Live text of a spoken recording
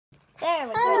There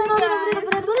we go.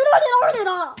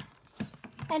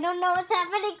 I don't know what's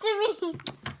happening to me.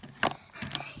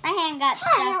 My hand got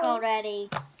stuck already.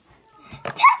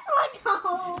 Tesla,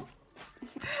 no.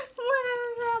 What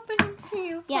is happening to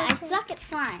you? Yeah, I suck at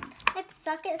slime. It's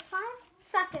suck it slime?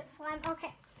 Suck it slime.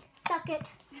 Okay. Suck it.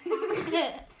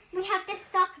 We have to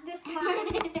suck this slime.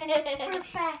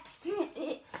 Perfect.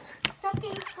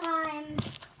 Sucking slime.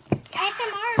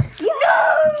 ASMR.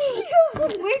 No!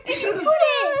 Where did you put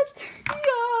it?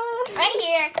 Right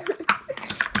here.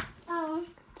 Oh.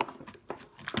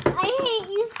 I hate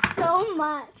you so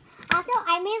much. Also,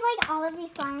 I made like all of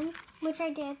these slimes, which I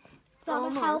did. So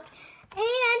it helped.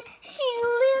 And she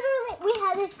literally, we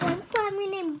had this one slime we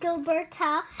named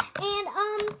Gilberta,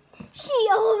 and she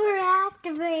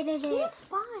overactivated it. He's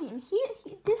fine.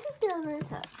 This is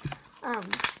Gilberta.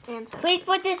 Ancestor. Please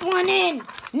put this one in.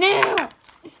 No.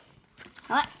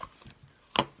 What?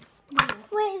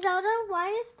 Wait, Zelda, why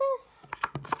is this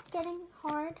getting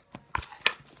hard?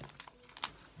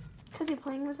 Because you're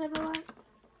playing with it a lot.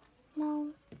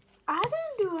 No. I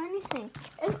didn't do anything.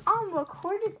 It's on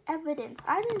recorded evidence.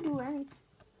 I didn't do anything.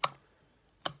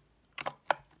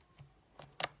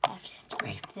 I'll just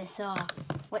scrape this off.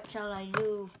 What shall I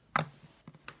do?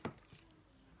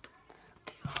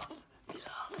 Get off.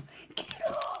 Get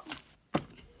off.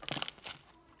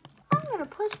 I'm going to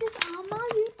post this on my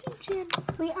YouTube channel.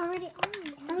 We already are.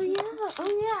 Oh,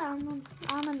 yeah.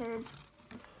 I'm a nerd.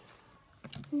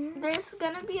 There's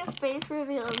gonna be a face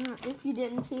reveal if you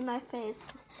didn't see my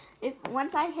face.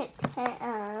 Once I hit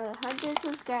 100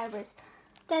 subscribers.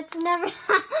 That's never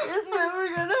It's never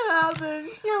gonna happen.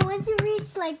 No, once you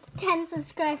reach like 10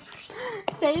 subscribers.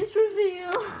 Face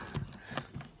reveal.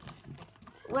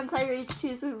 Once I reach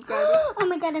 2 subscribers. Oh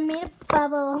my god, I made a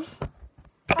bubble.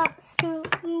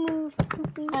 Move,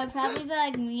 Scoopy. That would probably be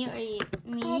like me or I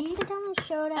me. accidentally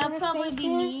showed That our would probably faces. be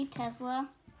me, Tesla.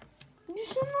 Did you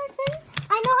see my face?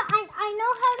 I know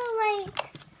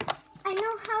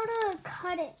how to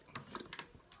cut it.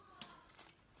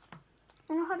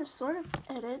 I know how to sort of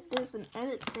edit. There's an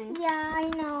edit thing. Yeah, I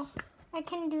know. I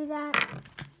can do that.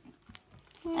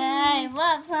 I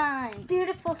love slime.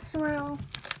 Beautiful swirl.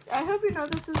 I hope you know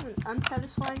this is an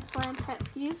unsatisfying slime pet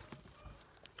peeves.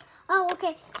 Oh,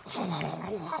 okay.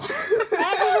 Hello.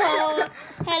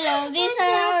 Hello. These What's are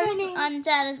happening? our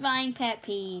unsatisfying pet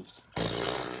peeves.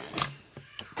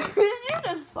 Did you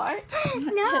just fart?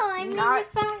 No, I made Not- a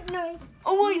fart noise.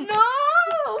 Oh my no!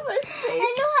 My face.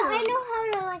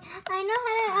 I know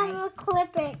how to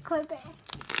clip it.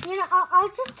 You know, I'll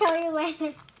just tell you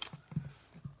later.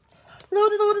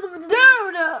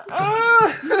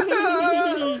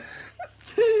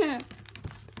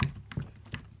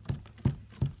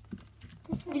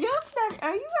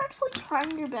 Are you actually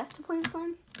trying your best to play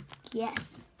slime? Yes.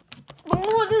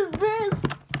 What is this?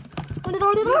 Oh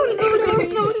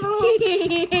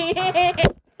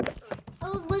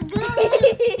my god!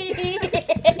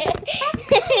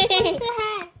 What the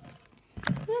heck?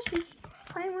 Yeah, she's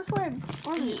playing with slime,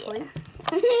 obviously.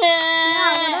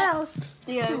 Yeah, what else?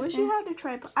 Yeah, I wish you had a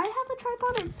tripod. I have a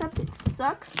tripod, except it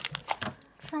sucks.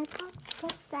 Tripod?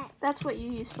 What's that? That's what you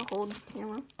used to hold the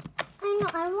camera. I know,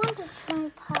 I want a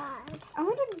tripod. I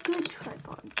want a good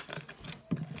tripod.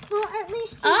 Well, at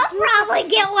least you I'll do probably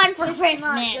get one for It's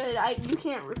Christmas. not good. You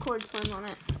can't record slime on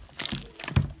it.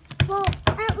 Well,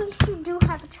 at least you do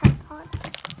have a tripod.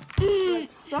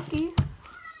 It's sucky.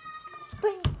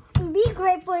 But be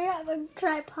grateful you have a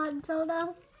tripod,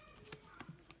 Zelda.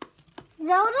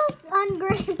 Zelda's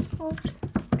ungrateful.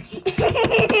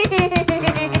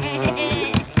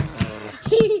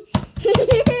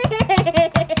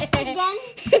 Again?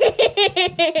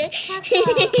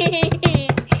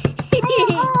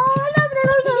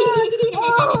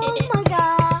 Oh my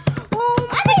god. Oh,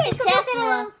 I think it's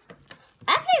Tesla. I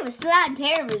think it was slime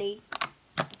terribly.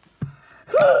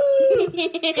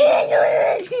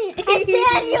 And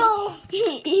Daniel! Oh,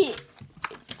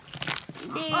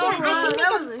 I can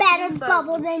make a better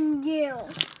bubble than you.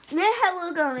 Yeah,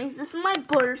 hello gummies. This is my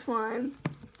butter slime.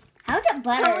 How's it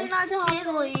butter? Totally not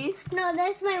jiggly. No,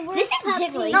 that's my worst This is pet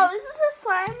jiggly. peeve. No, this is a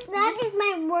slime. That is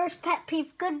my worst pet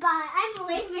peeve. Goodbye. I'm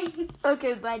leaving.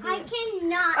 Okay, bye, dear. I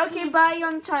cannot. Okay, bye,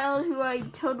 young child who I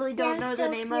totally don't I'm know the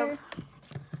still name here. of.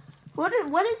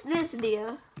 What is this,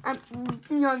 Dia?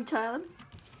 Young child.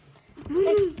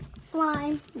 It's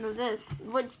slime. No, this.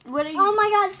 What are you? Oh my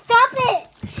god, stop it!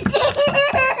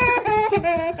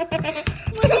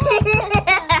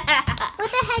 What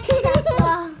the heck is that?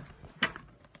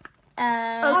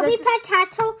 I'll be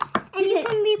potato, and you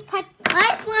can be my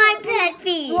slime pet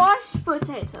peeve. Washed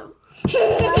potato.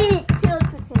 Peeled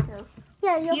potato.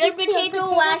 Yeah, you'll Peeled be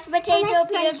potato, washed potato, And that's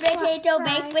peeled French potato,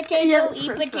 fries. baked potato, Yeah, eat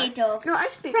French potato. No, I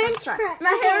should be French French fry. fry.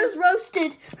 My Okay. hair is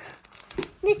roasted.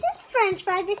 This is French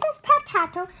fry. This is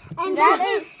potato, and That that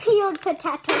is peeled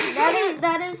potato.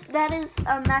 That is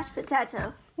a mashed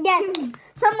potato. Yes.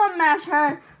 Someone mash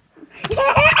her.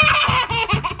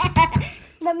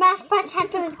 The mashed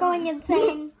potato is going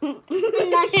insane. And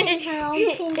mashing her own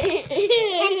pink.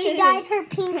 And she dyed her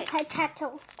pink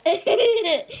potato.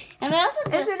 And I also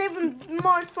It's an even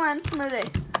more slime smoothie.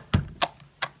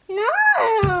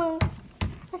 No!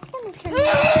 That's gonna turn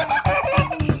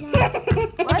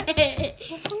What?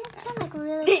 It's gonna turn like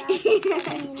really bad. Just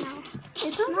letting you know.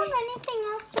 It's Don't not. have anything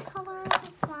else to color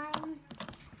the slime.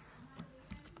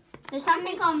 There's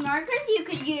something called markers you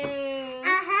could use.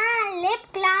 Lip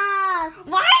gloss.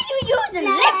 Why are you using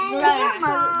lip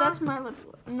gloss? That's my lip.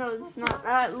 No, it's not.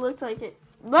 It looks like it.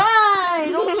 Why?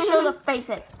 Don't show the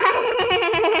faces.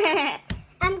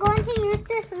 I'm going to use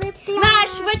this lip gloss.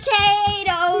 Mashed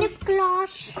potatoes. Lip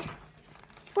gloss.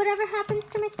 Whatever happens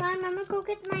to my slime, I'm gonna go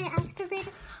get my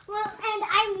activator. Well, and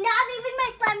I'm not leaving my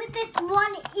slime with this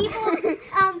one evil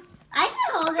I can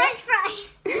hold French it.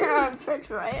 fry. I'm French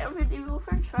fry. I'm an evil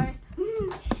French fry.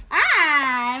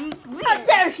 I'm How weird.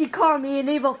 dare she call me an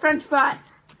evil French fry?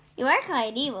 You are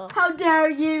quite evil. How dare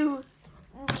you?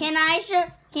 Can I show?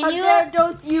 How Can you? dare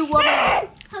both you women?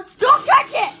 Don't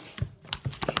touch it.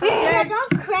 Yeah,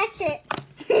 don't cratch it.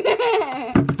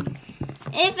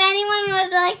 If anyone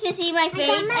would like to see my face,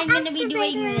 got my I'm going to be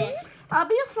doing activator. this. I'll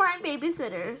be a slime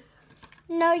babysitter.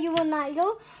 No, you will not.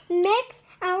 You'll mix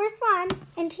our slime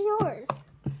into yours.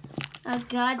 Oh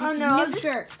God, this Oh is no, a I'll new just,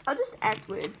 shirt. I'll just act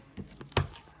weird.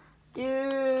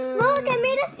 Dude. Look, I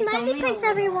made a smiley only face, a little.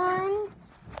 everyone.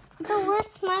 It's the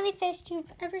worst smiley face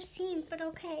you've ever seen, but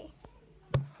okay.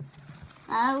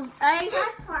 I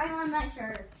got slime on my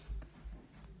shirt.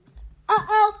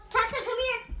 Uh-oh. Tessa, come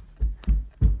here.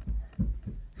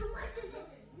 How much is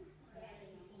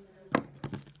it?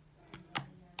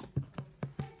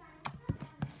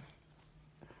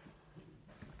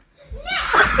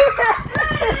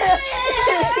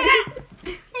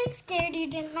 I scared you,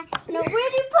 didn't I? No,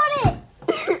 where'd you put it?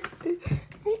 I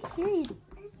didn't hear you.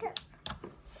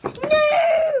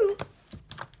 No!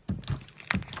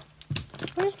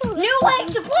 Where's the New way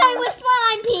to play with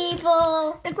slime,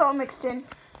 people. It's all mixed in.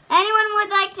 Anyone would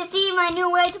like to see my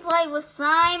new way to play with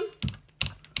slime?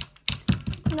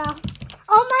 No.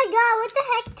 Oh my god, what the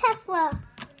heck, Tesla?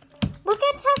 Look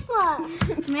at Tesla.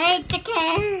 Make the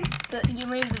can. You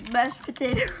made the mashed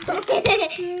potato.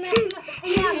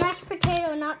 Yeah, mashed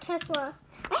potato, not Tesla.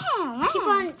 Keep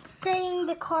on saying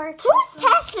the car. Who's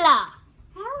Tesla?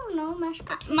 I don't know, mashed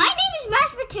potato. My name is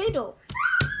Mashed Potato.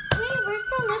 Wait, where's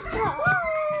the lip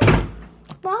gloss?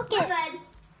 Lock it.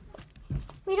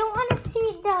 We don't want to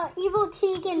see the evil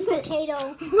Tegan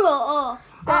potato. Oh,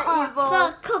 The evil.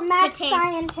 the cooked Mad potato.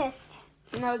 scientist.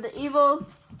 No, the evil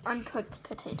uncooked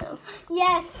potato.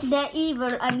 Yes. The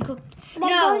evil uncooked. That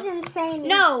No. goes insane.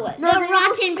 No, No, the evil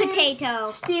rotten steamed- potato.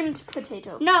 Steamed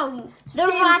potato. No, the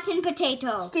Steamed- rotten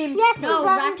potato. Steamed. Yes, the No,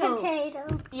 rotten ratto. potato.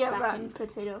 Yeah, rotten. rotten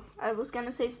potato. I was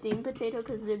gonna say steamed potato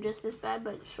because they're just as bad,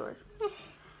 but sure.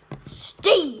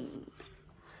 Steam.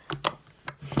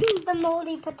 The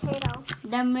moldy potato.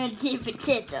 The moldy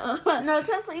potato. No,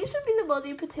 Tesla, you should be the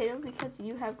moldy potato because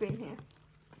you have green hair.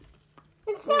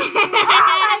 It's not.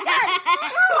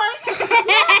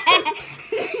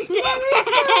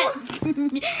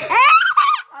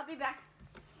 I'll be back.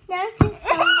 That was just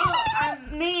so. I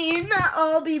mean,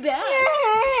 I'll be back.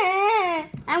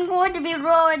 I'm going to be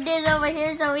rolling this over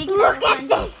here so we can Look have at fun.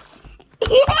 this.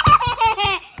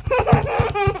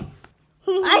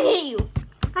 I hate you.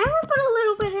 I'm gonna put a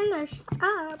little bit in there. Shut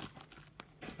up.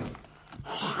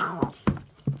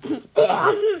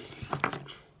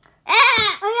 Ah!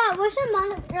 Oh yeah, what should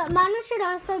Manu should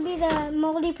also be the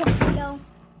moldy potato.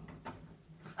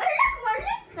 Oh, look, more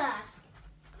lip gloss.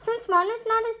 Since Manu's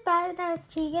not as bad as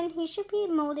Tegan, he should be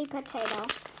moldy potato.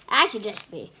 I should just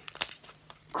be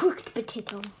cooked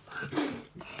potato.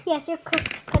 Yes, you're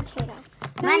cooked potato.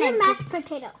 No, My you're name's mashed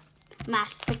potato.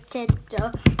 Mashed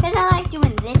potato. Because I like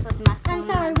doing this with my I'm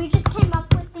slime. sorry, we just came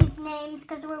up with these names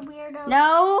because we're weirdos.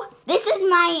 No, this is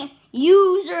my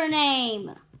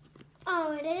username.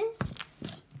 Oh, it is?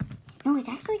 No, it's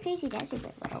actually Crazy Daisy,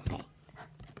 but okay.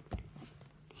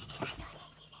 It's actually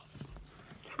Crazy Daisy.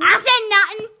 I said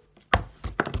nothing.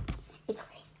 It's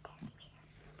Crazy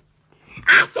Daisy.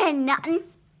 I said nothing.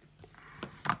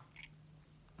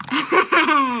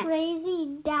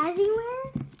 Crazy Dazzy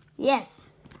Yes,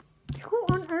 Who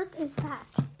on earth is that?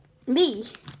 me.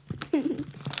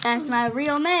 That's my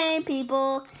real name,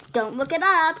 people. Don't look it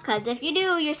up, because if you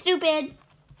do, you're stupid.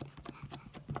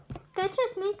 That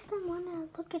just makes them want to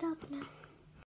look it up now.